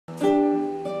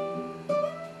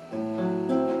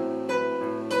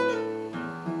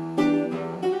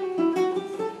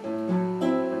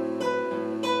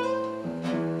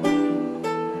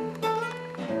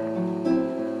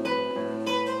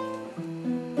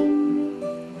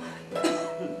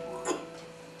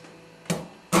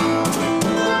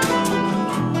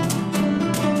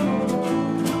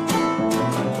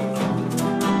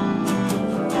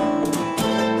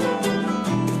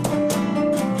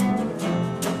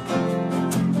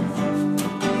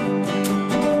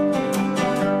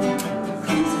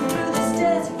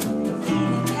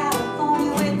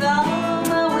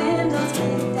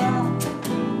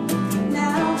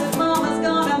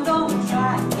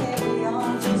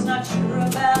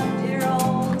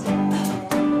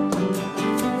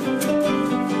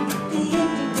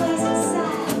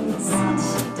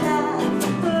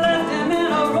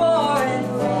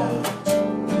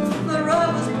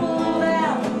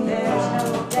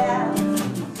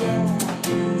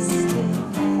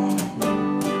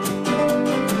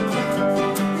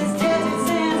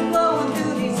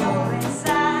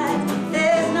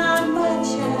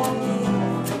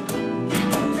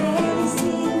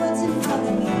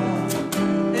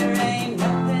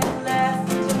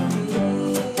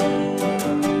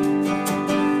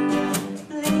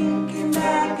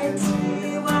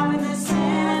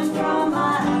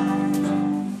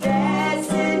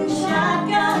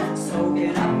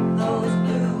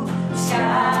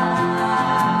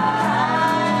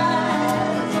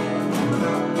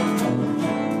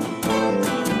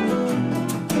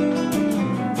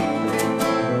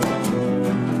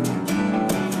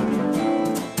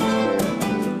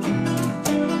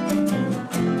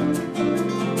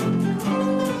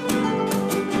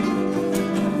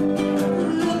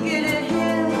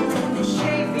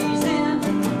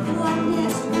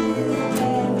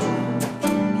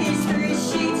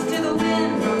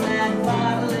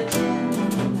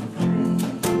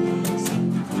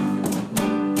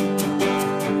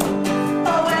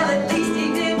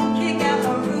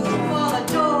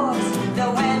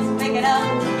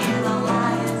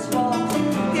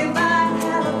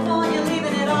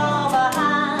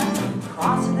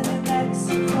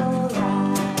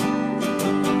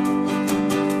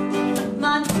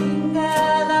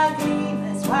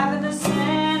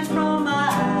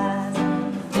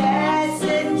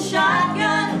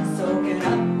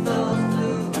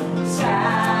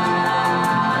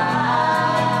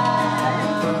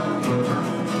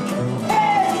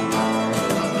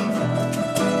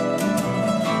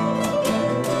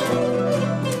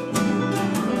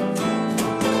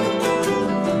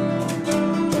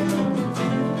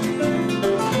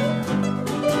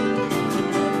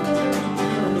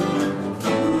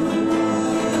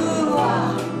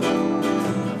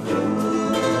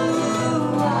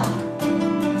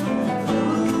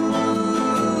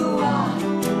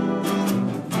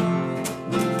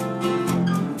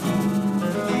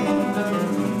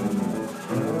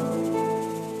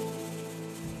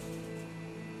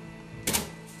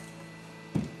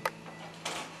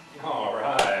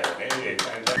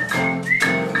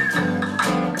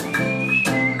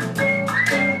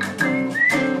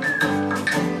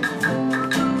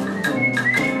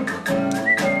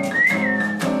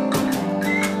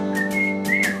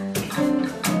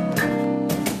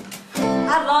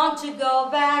want to go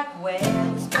back where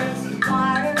the space is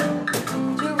wider,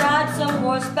 to ride some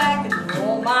horseback and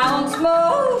roll my own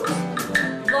smokes.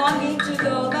 Longing to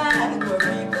go back where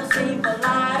people seem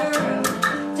politer,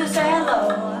 to say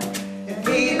hello. In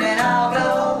the evening I'll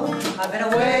go. I've been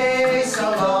away so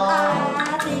long.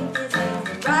 I think this is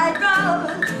the right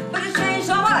road, but it's changed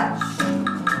so much,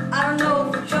 I don't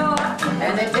know for sure.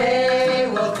 And the day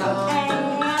will come,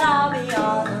 And I'll be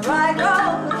on the right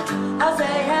road. I'll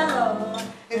say hello.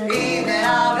 in the evening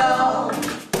I'll go.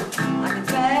 I can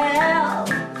smell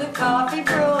the coffee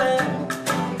brewing.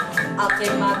 I'll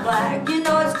take my black, you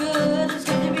know it's good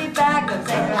to be back. I'm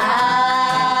saying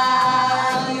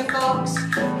How you folks,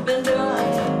 been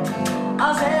doing.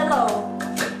 I'll say hello.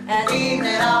 And in the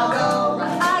evening I'll go.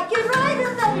 I can write a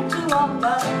letter to them,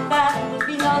 but that would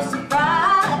be no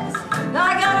surprise. Now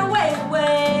I gotta wait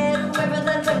for them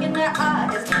look in their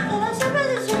eyes. And I said,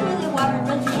 really, she really wanted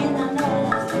me in the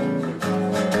nose.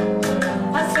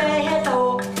 I say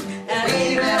hello. In the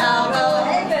evening I'll go.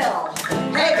 Hey, Bill.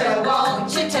 Hey Bill,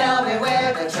 won't you tell me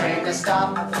where the train to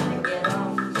stop? I'm gonna get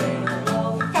off and say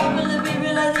hello. Couple of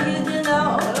people I think you know.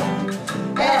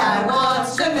 And I want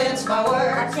to mince my I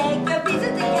words. take a piece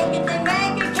of the cake and they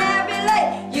make it can't be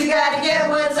late. You gotta get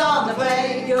what's on the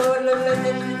plate.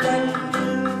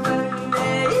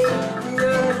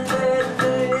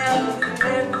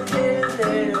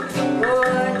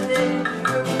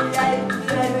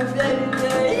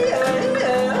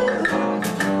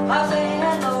 I'll say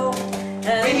hello. In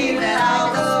the evening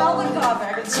I'll go. Smell the coffee.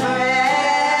 I can smell